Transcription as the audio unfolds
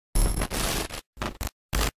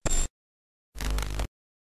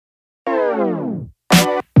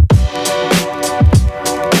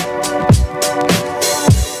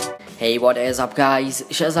Hey, what is up guys,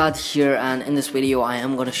 Shahazad here, and in this video I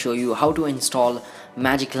am going to show you how to install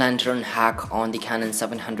Magic Lantern hack on the Canon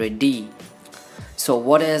 700D. So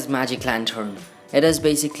what is Magic Lantern? It is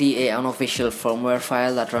basically an unofficial firmware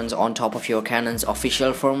file that runs on top of your Canon's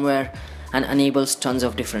official firmware and enables tons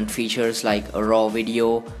of different features like raw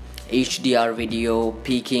video, HDR video,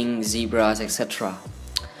 peaking, zebras, etc.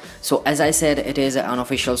 So as I said, it is an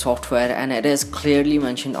unofficial software and it is clearly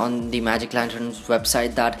mentioned on the Magic Lantern's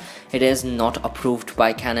website that it is not approved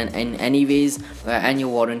by Canon in any ways and your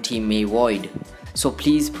warranty may void. So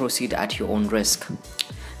please proceed at your own risk.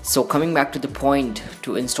 So coming back to the point,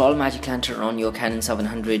 to install Magic Lantern on your Canon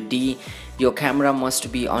 700D, your camera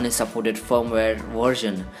must be on a supported firmware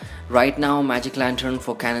version. Right now, Magic Lantern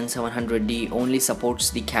for Canon 700D only supports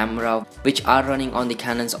the camera which are running on the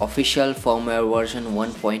Canon's official firmware version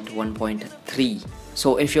 1.1.3.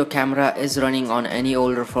 So if your camera is running on any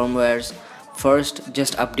older firmwares, first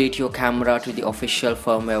just update your camera to the official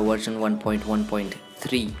firmware version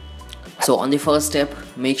 1.1.3. So on the first step,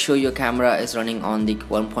 make sure your camera is running on the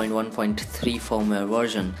 1.1.3 firmware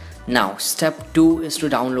version. Now step 2 is to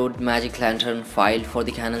download Magic Lantern file for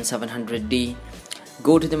the Canon 700D.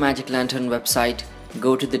 Go to the Magic Lantern website,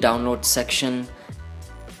 go to the download section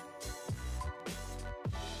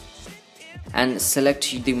and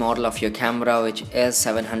select the model of your camera, which is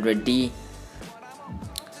 700D.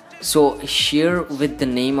 So here with the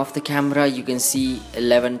name of the camera you can see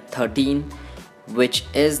 1113, which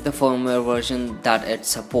is the firmware version that it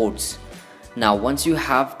supports. Now once you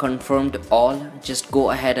have confirmed all, just go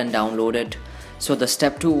ahead and download it. So the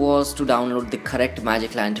step 2 was to download the correct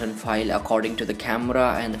Magic Lantern file according to the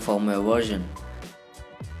camera and the firmware version.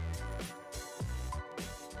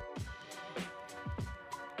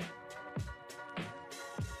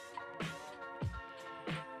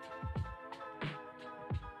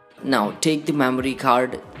 Now take the memory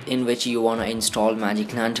card in which you want to install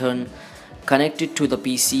Magic Lantern, connect it to the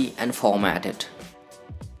PC and format it.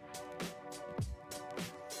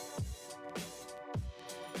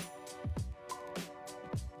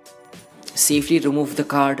 Safely remove the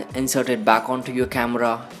card, insert it back onto your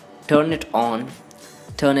camera, turn it on,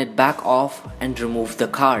 turn it back off and remove the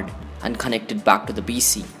card and connect it back to the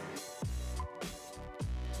PC.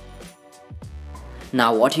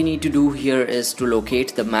 Now what you need to do here is to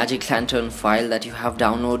locate the Magic Lantern file that you have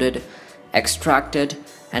downloaded, extract it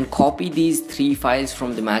and copy these 3 files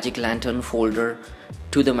from the Magic Lantern folder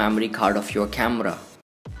to the memory card of your camera.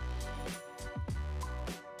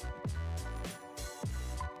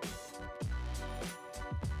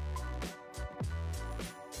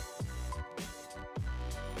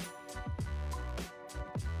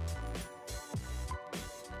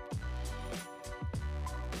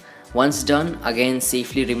 Once done, again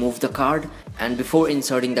safely remove the card, and before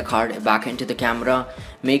inserting the card back into the camera,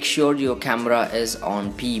 make sure your camera is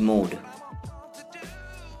on P mode.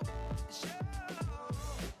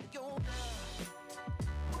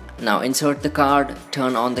 Now insert the card,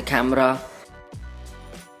 turn on the camera,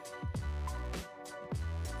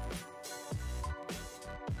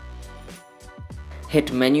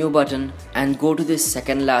 hit menu button and go to this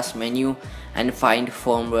second last menu and find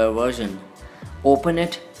firmware version. Open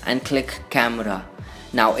it and click camera.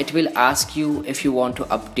 Now it will ask you if you want to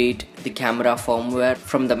update the camera firmware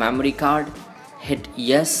from the memory card. Hit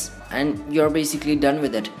yes and you're basically done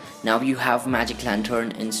with it. Now you have Magic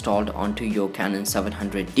Lantern installed onto your Canon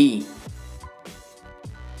 700D.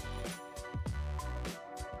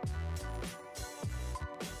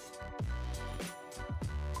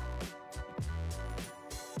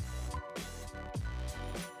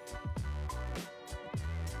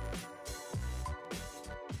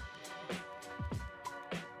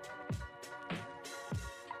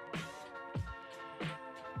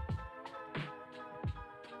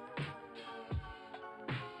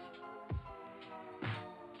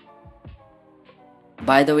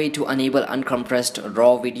 By the way, to enable uncompressed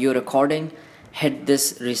raw video recording, hit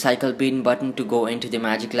this recycle bin button to go into the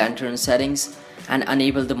Magic Lantern settings and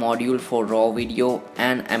enable the module for raw video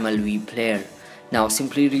and MLV player. Now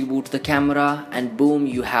simply reboot the camera and boom,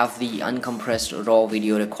 you have the uncompressed raw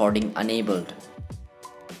video recording enabled.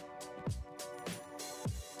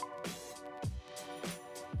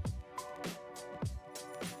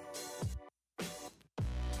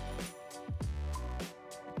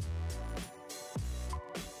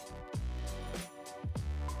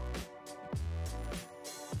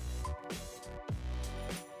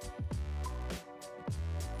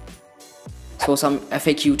 So some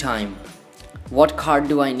FAQ time. What card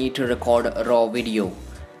do I need to record a raw video?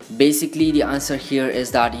 Basically the answer here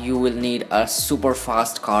is that you will need a super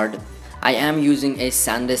fast card I am using a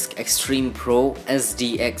SanDisk Extreme Pro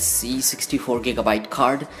SDXC 64GB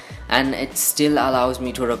card, and it still allows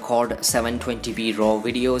me to record 720p raw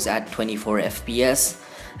videos at 24 fps,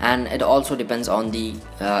 and it also depends on the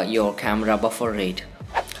your camera buffer rate.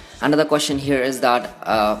 Another question here is that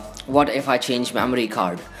what if I change memory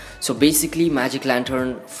card? So basically Magic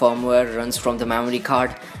Lantern firmware runs from the memory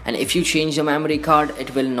card, and if you change the memory card,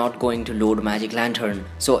 it will not going to load Magic Lantern.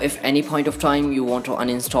 So if any point of time you want to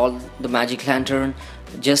uninstall the Magic Lantern,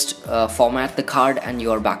 just format the card and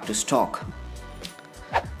you are back to stock.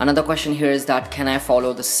 Another question here is that can I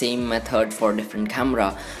follow the same method for different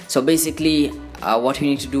camera? So basically what you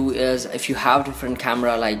need to do is, if you have different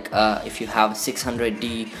camera, like if you have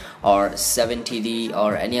 600D or 70D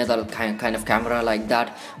or any other kind of camera like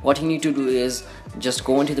that, what you need to do is just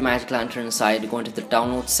go into the Magic Lantern side, go into the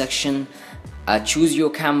download section, choose your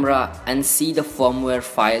camera and see the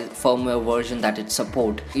firmware version that it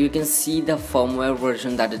supports. You can see the firmware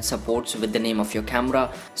version that it supports with the name of your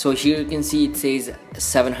camera. So here you can see it says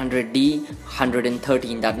 700D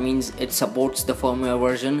 113. That means it supports the firmware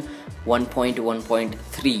version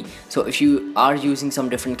 1.1.3. so if you are using some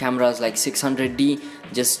different cameras like 600D,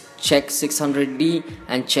 just check 600D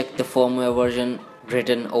and check the firmware version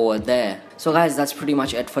written over there. So guys, that's pretty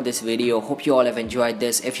much it for this video. Hope you all have enjoyed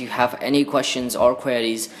this. If you have any questions or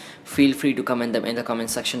queries, feel free to comment them in the comment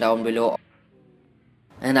section down below,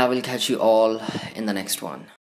 and I will catch you all in the next one.